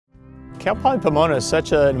Cal Poly Pomona is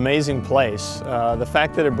such an amazing place. The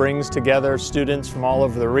fact that it brings together students from all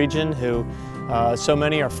over the region who so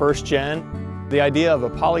many are first gen. The idea of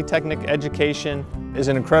a polytechnic education is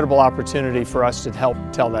an incredible opportunity for us to help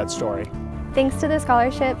tell that story. Thanks to the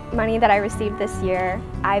scholarship money that I received this year,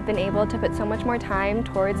 I've been able to put so much more time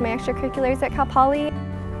towards my extracurriculars at Cal Poly.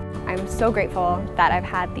 I'm so grateful that I've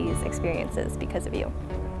had these experiences because of you.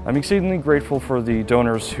 I'm exceedingly grateful for the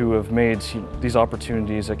donors who have made these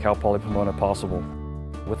opportunities at Cal Poly Pomona possible.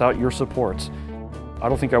 Without your support, I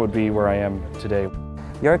don't think I would be where I am today.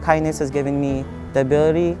 Your kindness has given me the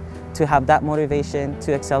ability to have that motivation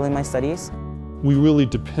to excel in my studies. We really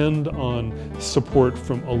depend on support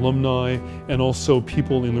from alumni and also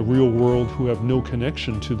people in the real world who have no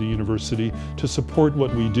connection to the university to support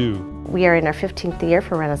what we do. We are in our 15th year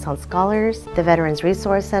for Renaissance Scholars. The Veterans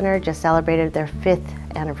Resource Center just celebrated their 5th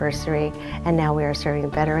anniversary, and now we are serving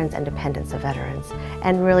veterans and dependents of veterans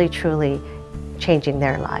and really truly changing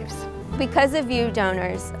their lives. Because of you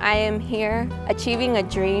donors, I am here achieving a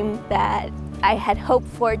dream that I had hoped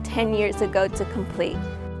for 10 years ago to complete.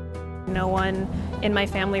 No one in my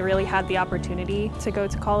family really had the opportunity to go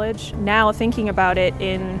to college. Now, thinking about it,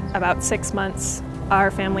 in about 6 months, our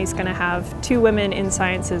family's going to have 2 women in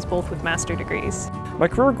sciences, both with master's degrees. My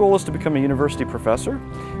career goal is to become a university professor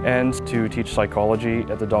and to teach psychology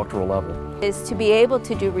at the doctoral level. Is to be able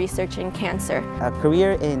to do research in cancer. A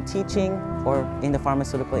career in teaching or in the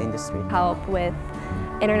pharmaceutical industry. Help with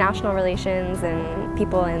international relations and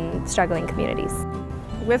people in struggling communities.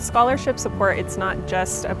 With scholarship support, it's not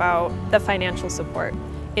just about the financial support.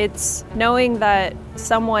 It's knowing that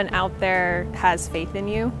someone out there has faith in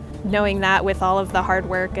you. Knowing that with all of the hard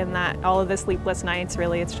work and that all of the sleepless nights,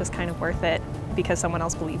 really it's just kind of worth it because someone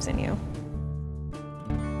else believes in you.